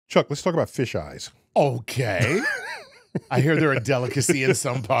Chuck, let's talk about fish eyes. Okay. I hear they're a delicacy in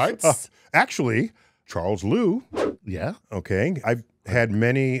some parts. Actually, Charles Liu. Yeah. Okay. I've had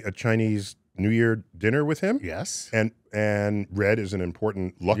many a Chinese New Year dinner with him. Yes. And red is an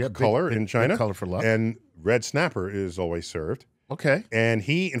important luck color in China. Big color for luck. And red snapper is always served. Okay. And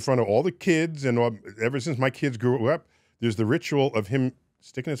he, in front of all the kids, and ever since my kids grew up, there's the ritual of him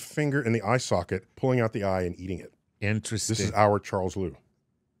sticking his finger in the eye socket, pulling out the eye, and eating it. Interesting. This is our Charles Liu.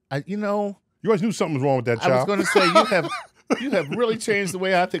 You know, you guys knew something was wrong with that child. I was going to say you have really changed the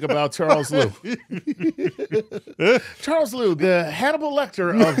way I think about Charles Liu. Charles Liu, the Hannibal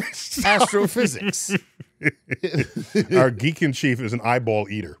Lecter of astrophysics. Our geek in chief is an eyeball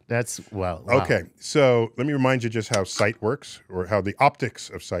eater. Wow. Okay, so let me remind you just how sight works, or how the optics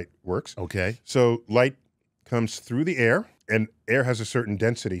of sight works. Okay. So light comes through the air, and air has a certain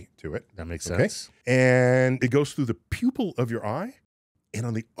density to it. That makes sense. And it goes through the pupil of your eye, and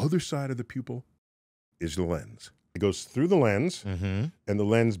on the other side of the pupil is the lens. It goes through the lens, and the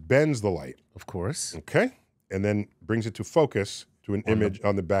lens bends the light. Of course. Okay, and then brings it to focus to an image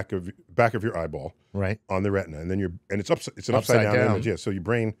on the back of your eyeball, right, on the retina, and then it's an upside down image. Yeah, so your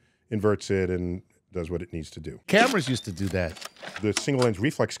brain inverts it and does what it needs to do. Cameras used to do that. The single lens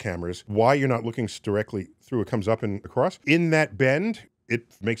reflex cameras, why you're not looking directly through, it comes up and across. In that bend, it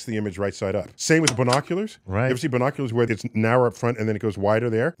makes the image right side up. Same with binoculars. Right. You ever see binoculars where it's narrow up front and then it goes wider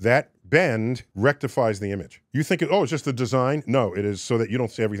there? That bend rectifies the image. You think, it's just the design? No, it is so that you don't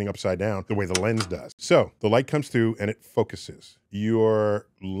see everything upside down the way the lens does. So the light comes through and it focuses. Your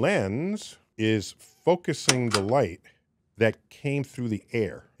lens is focusing the light that came through the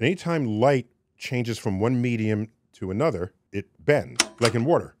air. And anytime light changes from one medium to another, it bends, like in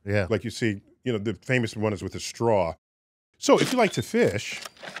water. Yeah. Like you see, the famous one is with a straw. So if you like to fish,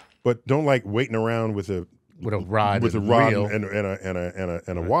 but don't like waiting around with a rod and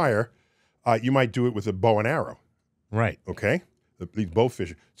a wire, you might do it with a bow and arrow. Right. Okay. These bow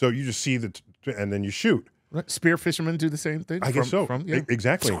fishing. So you just see and then you shoot. Spear fishermen do the same thing. I guess so.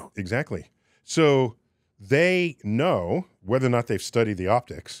 Exactly. So they know, whether or not they've studied the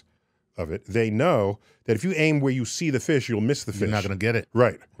optics of it, they know that if you aim where you see the fish, you'll miss the fish. You're not going to get it.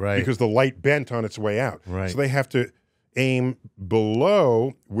 Right. Right. Because the light bent on its way out. Right. So they have to aim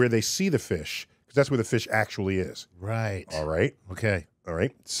below where they see the fish, because that's where the fish actually is. Right. All right. Okay. All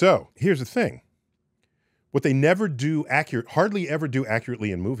right. So here's the thing. What they never do hardly ever do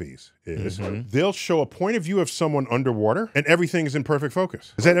accurately in movies is they'll show a point of view of someone underwater and everything is in perfect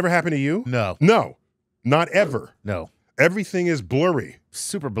focus. Does that ever happen to you? No. No. Not ever. No. Everything is blurry.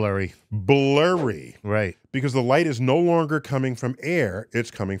 Super blurry. Blurry. Right. Because the light is no longer coming from air, it's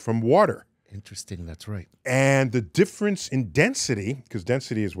coming from water. Interesting, that's right. And the difference in density, because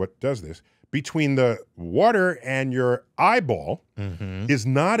density is what does this, between the water and your eyeball is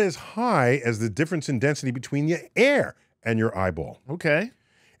not as high as the difference in density between the air and your eyeball. Okay.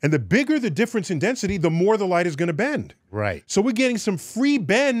 And the bigger the difference in density, the more the light is going to bend. Right. So we're getting some free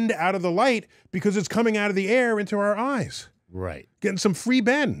bend out of the light because it's coming out of the air into our eyes. Right. Getting some free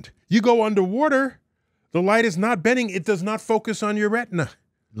bend. You go underwater, the light is not bending. It does not focus on your retina.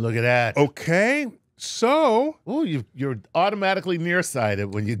 Look at that. Okay. So. Oh, you're automatically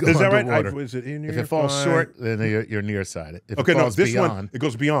nearsighted when you go underwater. Is that underwater. right? Is it in if it falls short, then you're nearsighted. If okay, it falls no, this beyond, one, it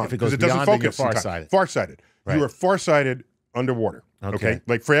goes beyond. If it goes doesn't beyond, focus, then you're farsighted. Farsighted. Right. You are farsighted underwater. Okay.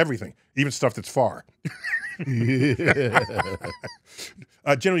 Like for everything, even stuff that's far.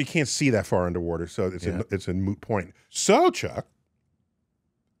 Generally, you can't see that far underwater, so it's a moot point. So, Chuck,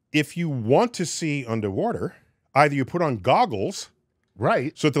 if you want to see underwater, either you put on goggles,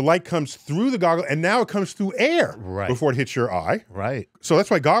 right, so that the light comes through the goggle, and now it comes through air before it hits your eye. Right. So that's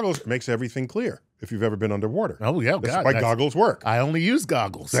why goggles makes everything clear. If you've ever been underwater. Oh, yeah. That's why goggles work. I only use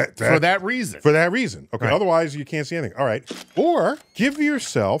goggles for that reason. For that reason. Okay, otherwise you can't see anything. All right. Or give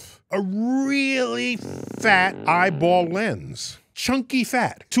yourself a really fat eyeball lens. Chunky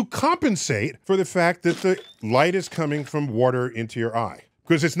fat. To compensate for the fact that the light is coming from water into your eye.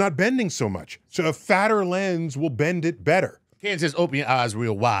 Because it's not bending so much. So a fatter lens will bend it better. You can't just open your eyes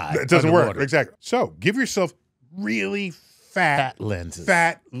real wide. It doesn't work. Exactly. So give yourself really fat lenses.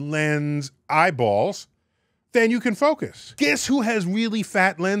 Fat lens eyeballs, then you can focus. Guess who has really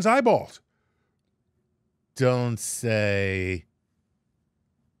fat lens eyeballs? Don't say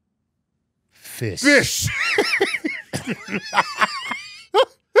fish. Fish.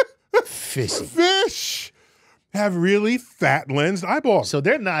 Fishy. Fish have really fat lensed eyeballs. So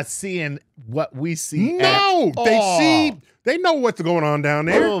they're not seeing what we see. No, they know what's going on down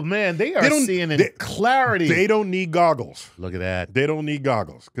there. Oh man, they are seeing in clarity. They don't need goggles. Look at that. They don't need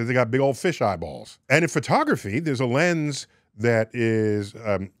goggles because they got big old fish eyeballs. And in photography, there's a lens that is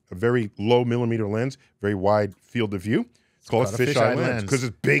a very low millimeter lens, very wide field of view. It's called a fisheye lens because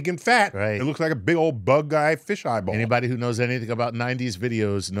it's big and fat. Right. It looks like a big old bug guy fish eyeball. Anybody who knows anything about 90s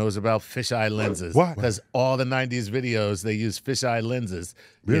videos knows about fisheye lenses. What? Because all the 90s videos, they use fisheye lenses.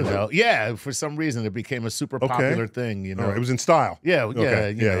 Really? You know? Yeah, for some reason, it became a super popular thing, you know. All right, it was in style. Yeah,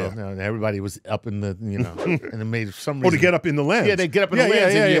 Okay. you know, everybody was up in the, you know, and it made some reason. Oh, to get up in the lens. Yeah, they get up in the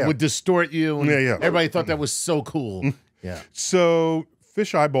lens and it would distort you. And Yeah. everybody thought that was so cool. Yeah. So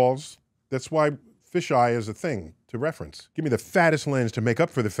fish eyeballs, that's why fisheye is a thing to reference. Give me the fattest lens to make up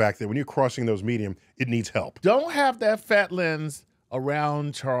for the fact that when you're crossing those medium, it needs help. Don't have that fat lens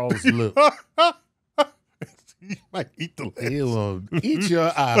around Charles Liu. You might eat the lens. He will eat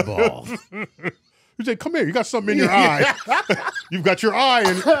your eyeball. You say, come here, you got something in your eye. You've got your eye.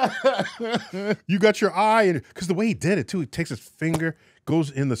 And you got your eye. And because the way he did it, too, he takes his finger,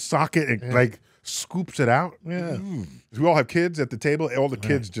 goes in the socket, and like scoops it out. Yeah. We all have kids at the table. All the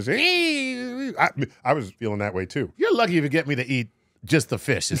kids just, I was feeling that way, too. You're lucky if you get me to eat just the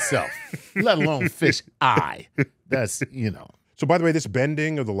fish itself, let alone fish eye. That's, you know. So, by the way, this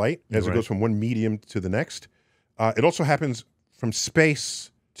bending of the light as it goes from one medium to the next, it also happens from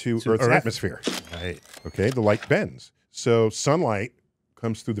space to Earth's atmosphere. Right. Okay, the light bends. So sunlight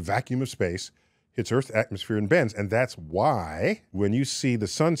comes through the vacuum of space, hits Earth's atmosphere and bends. And that's why when you see the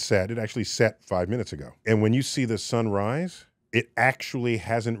sun set, it actually set 5 minutes ago. And when you see the sun rise, it actually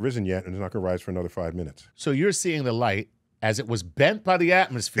hasn't risen yet and it's not going to rise for another 5 minutes. So you're seeing the light as it was bent by the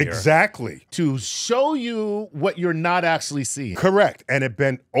atmosphere. Exactly. To show you what you're not actually seeing. Correct. And it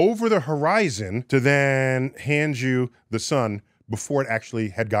bent over the horizon to then hand you the sun before it actually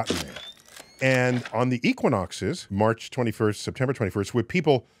had gotten there. And on the equinoxes, March 21st, September 21st, with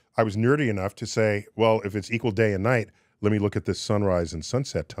people, I was nerdy enough to say, well, if it's equal day and night, let me look at the sunrise and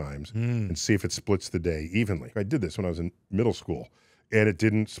sunset times and see if it splits the day evenly. I did this when I was in middle school, and it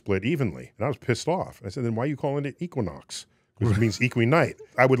didn't split evenly. And I was pissed off. I said, then why are you calling it equinox? Which means equinight.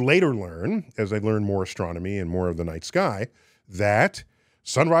 I would later learn, as I learned more astronomy and more of the night sky, that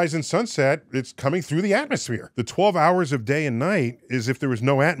sunrise and sunset, it's coming through the atmosphere. The 12 hours of day and night is if there was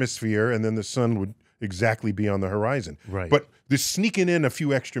no atmosphere and then the sun would exactly be on the horizon. Right. But they're sneaking in a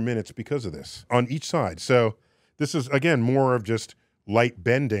few extra minutes because of this on each side. So this is, again, more of just light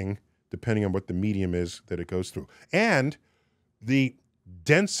bending depending on what the medium is that it goes through. And the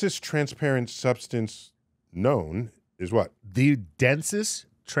densest transparent substance known is what? The densest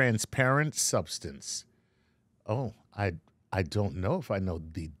transparent substance. Oh, I don't know if I know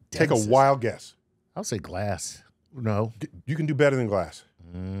the densest. Take a wild guess. I'll say glass. No. You can do better than glass.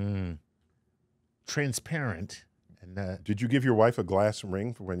 Transparent. And Did you give your wife a glass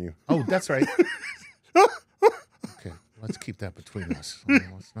ring for when you... oh, that's right. Okay, let's keep that between us.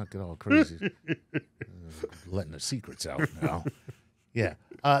 Let's not get all crazy. Letting the secrets out now. Yeah.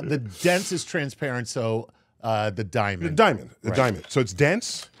 The densest transparent, so the diamond. The diamond. So it's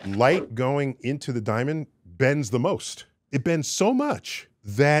dense. Light going into the diamond bends the most. It bends so much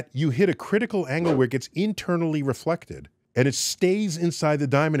that you hit a critical angle where it gets internally reflected and it stays inside the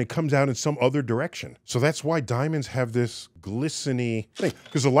diamond and comes out in some other direction. So that's why diamonds have this glistening thing,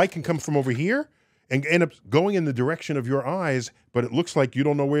 because the light can come from over here and end up going in the direction of your eyes, but it looks like you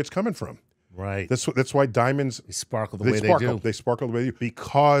don't know where it's coming from. Right. That's why diamonds They sparkle the way they do. They sparkle the way they do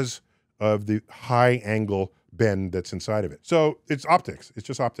because of the high angle bend that's inside of it. So it's optics. It's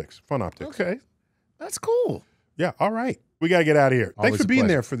just optics. Fun optics. Okay. That's cool. Yeah. All right. We got to get out of here. Always Thanks for a being pleasure.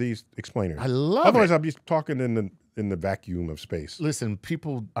 there for these explainers. I love Otherwise, it. I'll be talking in the vacuum of space. Listen,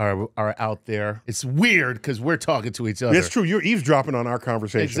 people are out there. It's weird because we're talking to each other. It's true. You're eavesdropping on our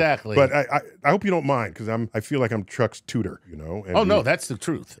conversation. Exactly. But I hope you don't mind because I feel like I'm Chuck's tutor, you know? And Oh, no, that's the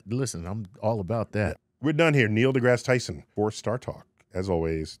truth. Listen, I'm all about that. We're done here. Neil deGrasse Tyson for StarTalk. As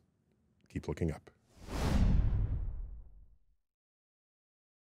always, keep looking up.